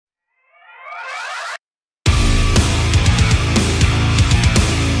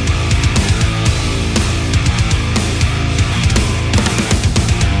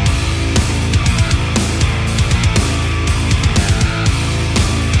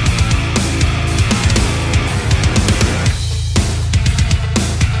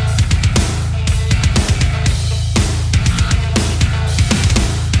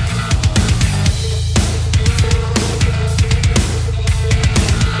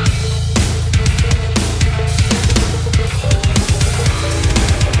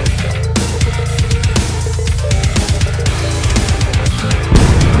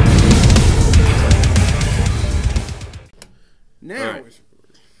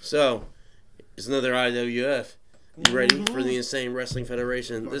So, it's another IWF. You ready for the Insane Wrestling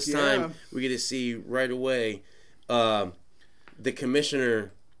Federation? Fuck this yeah. time, we get to see right away the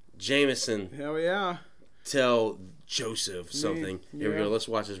Commissioner Jameson Hell yeah. tell Joeseph something. Yeah. Here we go. Let's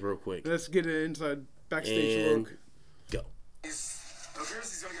watch this real quick. Let's get an inside backstage And look. go. It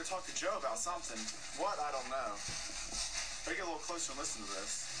appears he's going to go talk to Joe about something. What? I don't know. Better get a little closer and listen to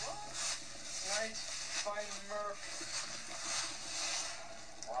this. What? Tonight, fighting Murph.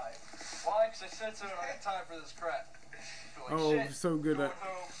 Why? Why? Because I said so and I got time for this crap. Like Oh, shit. so good Going at.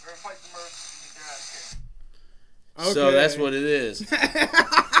 home, we're gonna fight the Murph. Get their ass kicked. Okay. So that's what it is.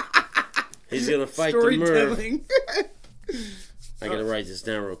 He's gonna fight the Murph. Storytelling. I gotta write this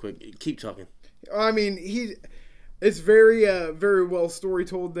down real quick. Keep talking. I mean, it's very, very well story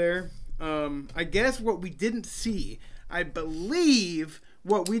told there. I guess what we didn't see, I believe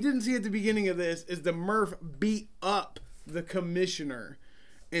what we didn't see at the beginning of this is the Murph beat up the Commissioner,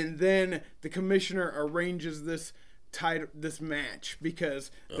 and then the Commissioner arranges this match because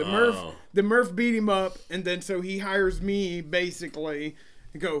the Murph beat him up, and then so he hires me basically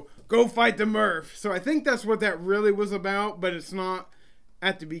to go fight the Murph. So I think that's what that really was about, but it's not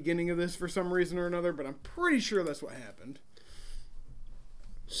at the beginning of this for some reason or another, but I'm pretty sure that's what happened.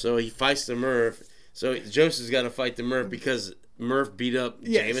 So he fights the Murph. So Joseph's got to fight the Murph because Murph beat up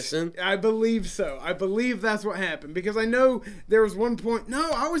Jameson? I believe so. I believe that's what happened because I know there was one point.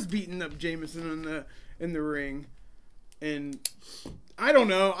 No, I was beating up Jameson in the ring, and I don't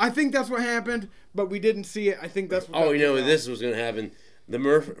know. I think that's what happened, but we didn't see it. I think that's what. Oh, you know this was gonna happen. The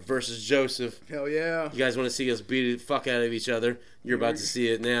Murph versus Joseph. Hell yeah! You guys want to see us beat the fuck out of each other? You're about to see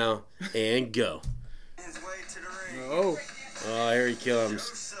it now, and go. His way to the ring. Oh. Oh, here he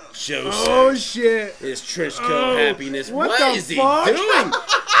comes. Joseph. Oh shit! His trench coat happiness. What is the he fuck?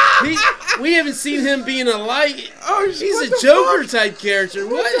 doing? We haven't seen him being a light. Oh, he's what a the Joker fuck? type character.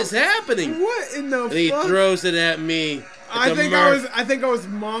 What is happening? What in the And he fuck? throws it at me. I think I was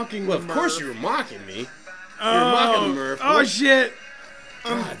mocking. Well, the of course Murph. you were mocking me. You Oh, were mocking the Murph. Oh shit!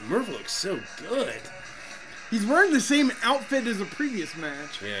 God, Murph looks so good. He's wearing the same outfit as the previous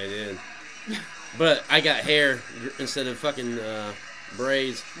match. Yeah, I did. But I got hair instead of fucking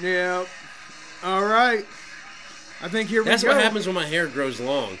braids. Yeah. All right. I think here we go. That's what happens when my hair grows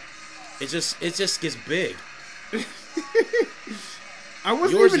long. It just gets big. I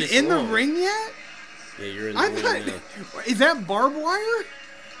wasn't Yours even is in long. the ring yet. Yeah, you're in the ring now. Is that barbed wire?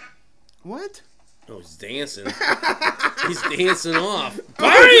 What? Oh, he's dancing. He's dancing off.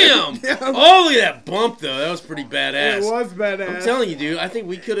 BAM! Oh, look at that bump, though. That was pretty badass. It was badass. I'm telling you, dude. I think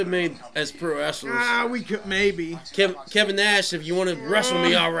we could have made, as pro wrestlers. We could maybe. Kevin Nash, if you want to wrestle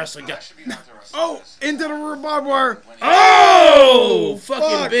me, I'll wrestle you. Oh, into the barbed wire. Oh! Fucking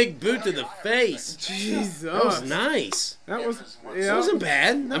fuck. big boot to the face. Jesus. That was nice. That was. It Yeah. wasn't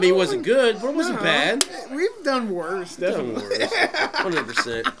bad. I mean, it wasn't good, but it wasn't No. bad. We've done worse. Done Definitely. worse.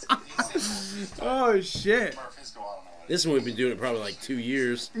 100%. Oh shit. This one we've been doing it probably like 2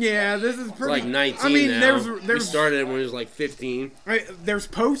 years. Yeah, this is It's pretty. like 19 I mean, now. there's We started it when it was like 15. there's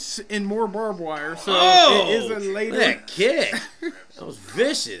posts and more barbed wire, so Oh! it is a later. Look at that kick. That was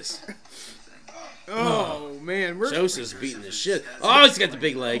vicious. Oh man, Joseph's beating the shit. Oh, he's got the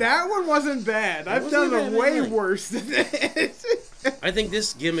big leg. that one wasn't bad. I've wasn't done a a bad way leg. worse than this. I think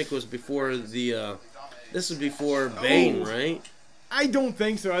this gimmick was before the. This was before Bane, right? I don't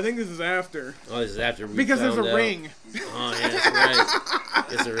think so. I think this is after. Oh, this is after we Because there's found a out. ring. Oh, yeah, that's right.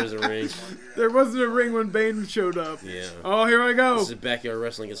 Yes, there is a ring. There wasn't a ring when Bane showed up. Yeah. Oh, here I go. This is backyard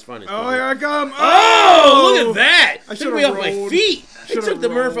wrestling. It's fun. Oh, here I come. Oh, look at that! I Took me off my rolled. feet. He Should've took the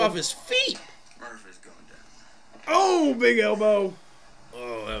Murph rolled. off his feet. Murph is going down. Oh, big elbow.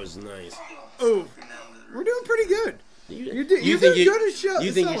 Oh, that was nice. Oh, we're doing pretty good. You You've think been good at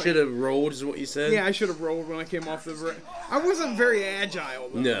You think you selling. should have rolled? Is what you said? Yeah, I should have rolled when I came off the ring. I wasn't very agile,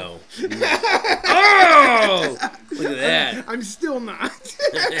 though. No. Oh! Look at that. I'm still not.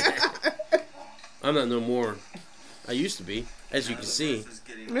 I'm not no more. I used to be, as you can see.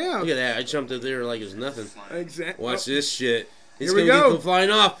 Yeah. Look at that. I jumped up there like it was nothing. Exactly. Watch this shit. He's Here we gonna go. go flying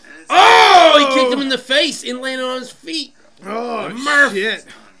off. Oh! He kicked him in the face and landed on his feet Oh, Murph. shit.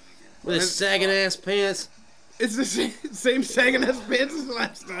 with his sagging ass pants. It's the same sagging ass pants as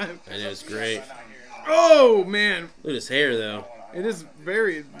last time. I know, it's great. Oh, man. Look at his hair, though. It is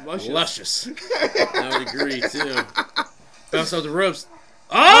very luscious. Luscious. I would agree, too. Bounce off the ropes.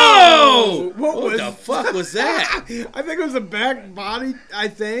 Oh! What the fuck was that? I think it was a back body, I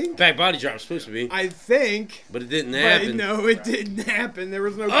think. Back body drop was supposed to be. I think. But it didn't happen. No, it didn't happen. There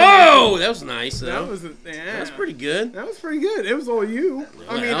was no Oh! That was nice, though. That was pretty good. That was pretty good. It was all you.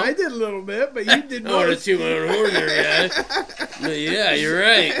 I mean, I did a little bit, but you did more. Oh, the 2 minute horn there, guy. Yeah, you're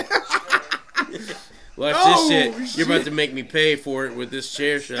right. Watch this shit. You're about to make me pay for it with this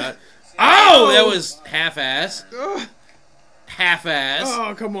chair shot. Oh! That was half-ass. Half-ass.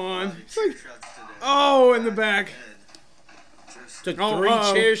 Oh, come on. It's like, oh, in the back. Took 3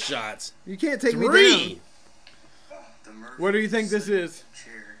 chair shots. You can't take 3. me down. What do you think this is?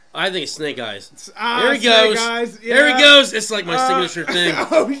 I think it's Snake Eyes. There he goes. There he goes. It's like my signature thing.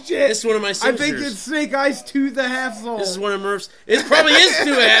 Oh, shit. It's one of my signatures. I think it's Snake Eyes to the half salt. This is one of Murph's. It probably is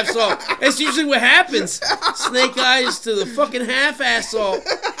to a half salt. That's usually what happens. Snake Eyes to the fucking half-ass salt.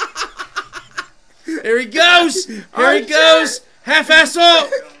 There he goes. Here he goes. Half-ass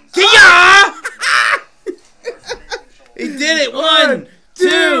salt. Kia! He did it. 1, 2.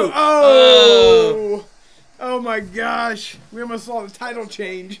 Oh. Oh my gosh. We almost saw the title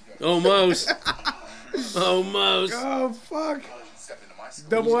change. Almost. Almost. Oh, fuck.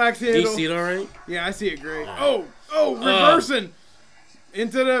 Double axe handle. Do you see it all right? Yeah, I see it great. Oh, reversing.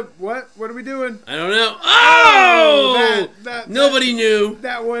 Into the, what? What are we doing? I don't know. Oh! Nobody knew.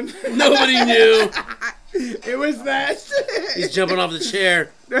 That one. Nobody knew. It was that. He's jumping off the chair.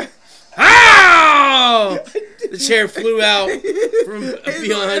 Oh! The chair flew out from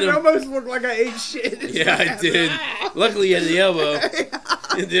behind him. It almost looked like I ate shit. Yeah, I did. Luckily, you had the elbow.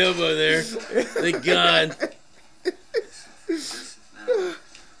 You had the elbow there. Thank God.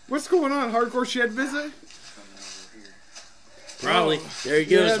 What's going on? Hardcore shed visit? Probably. There he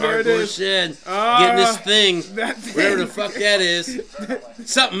goes. Yeah, there Hardcore shed. Getting this thing. Whatever the fuck that is.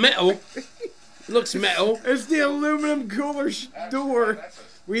 Something metal. Looks metal. It's the aluminum cooler door.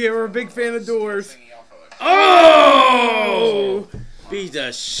 We are a big fan of doors. Oh! Beat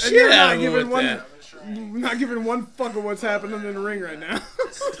the shit out of him with that. Not giving one fuck of what's happening in the ring right now.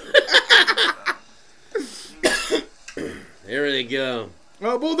 There they go.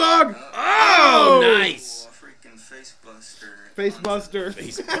 Oh, Bulldog! Oh, nice. Face buster.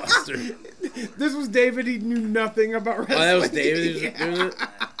 Face buster. This was David. He knew nothing about wrestling. Oh, that was David who was doing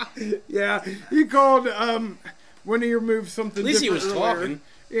it? Yeah. He called one of your moves something different. At least he was talking.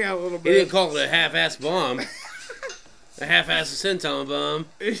 Yeah, a little bit. He didn't call it a half-ass bomb. A half-ass senton bomb.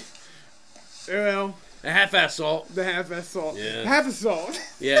 Well. A half-ass salt. The half-ass salt. Yeah. Half-ass salt.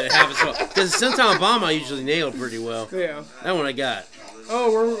 Yeah, the half-ass salt. Because the senton bomb I usually nail pretty well. Yeah. That one I got.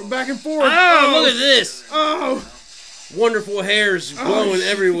 Oh, we're back and forth. Oh, look at this. Oh. Wonderful hairs blowing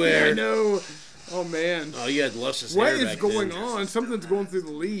everywhere. I know. Oh, man. Oh, you had luscious hair. What is back going then. on? Something's going through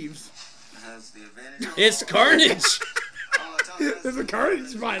the leaves. It's Carnage. There's a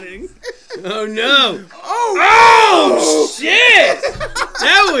Carnage fighting. Oh, no. Oh, shit.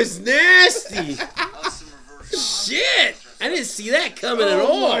 That was nasty. Shit. I didn't see that coming at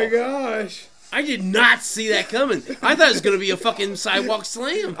all. Oh, my gosh. I did not see that coming. I thought it was going to be a fucking sidewalk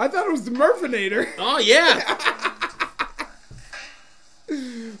slam. I thought it was the Murfinator. Oh, yeah.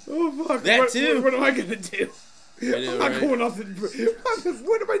 Oh, fuck. That too. What am I going to do? I'm not going off the...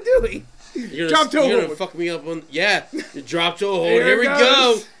 What am I doing? Drop toe hold. You're going to fuck me up on... Yeah. Drop toe hold. Here we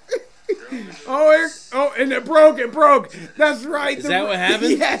go. Oh, and it broke. It broke. That's right. Is that what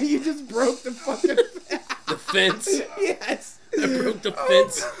happened? Yeah, you just broke the fucking... The fence? Yes. I broke the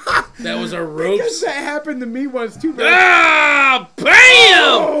fence. That was our ropes. Because that happened to me once too. Ah! Bam!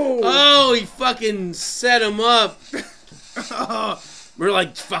 Oh, he fucking set him up. We're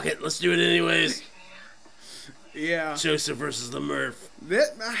like, fuck it, let's do it anyways. Yeah. Joeseph versus Tha Murf.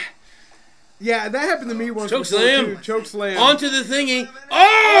 Yeah, that happened to me once. Choke slam. Choke slam. Onto the thingy.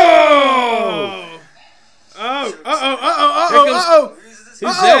 Oh! Uh-oh.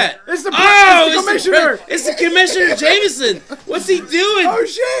 Who's that? It's the commissioner. It's the Commissioner Jameson. What's he doing? Oh,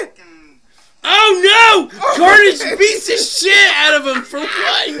 shit. Oh, no. Carnage beats the shit out of him for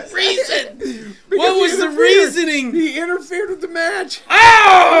what reason? What was the reasoning? He interfered with the match.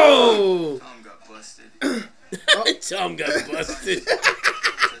 Oh! Tom got busted. Tom got busted.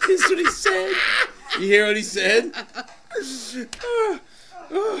 That's what he said. You hear what he said?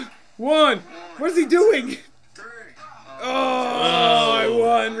 One. What is he doing? Oh, I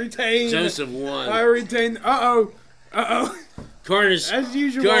won. Retained. Joeseph won. I retained. Uh-oh. Carnage. As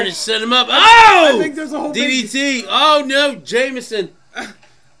usual. Carnage set him up. Oh! I think there's a whole DDT. Oh, no. Jameson.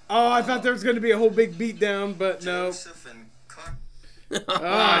 Oh, I thought there was going to be a whole big beatdown, but no.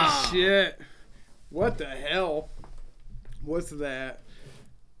 Oh, shit. What the hell? What's that?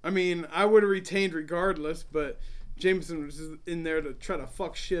 I mean, I would have retained regardless, but Jameson was in there to try to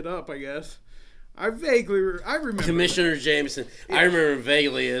fuck shit up, I guess. I remember. Commissioner Jameson. Yeah. I remember him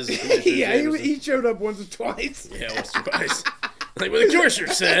vaguely as Commissioner Jameson. He showed up once or twice. Yeah, once or twice. Like what the commissioner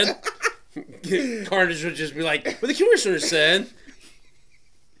said. Carnage would just be like, what the commissioner said.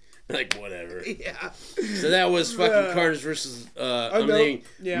 Like, whatever. Yeah. So that was fucking Carnage versus,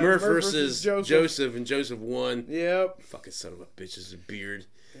 Murf versus Joeseph, and Joeseph won. Yep. Fucking son of a bitch with a beard.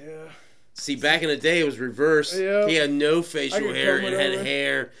 Yeah. See, back in the day, it was reversed. Yep. He had no facial hair and had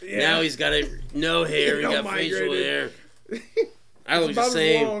hair. Yeah. Now he's got no hair and got facial hair. I look the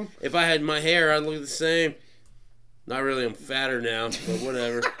same. If I had my hair, I'd look the same. Not really, I'm fatter now, but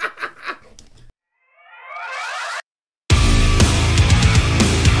whatever.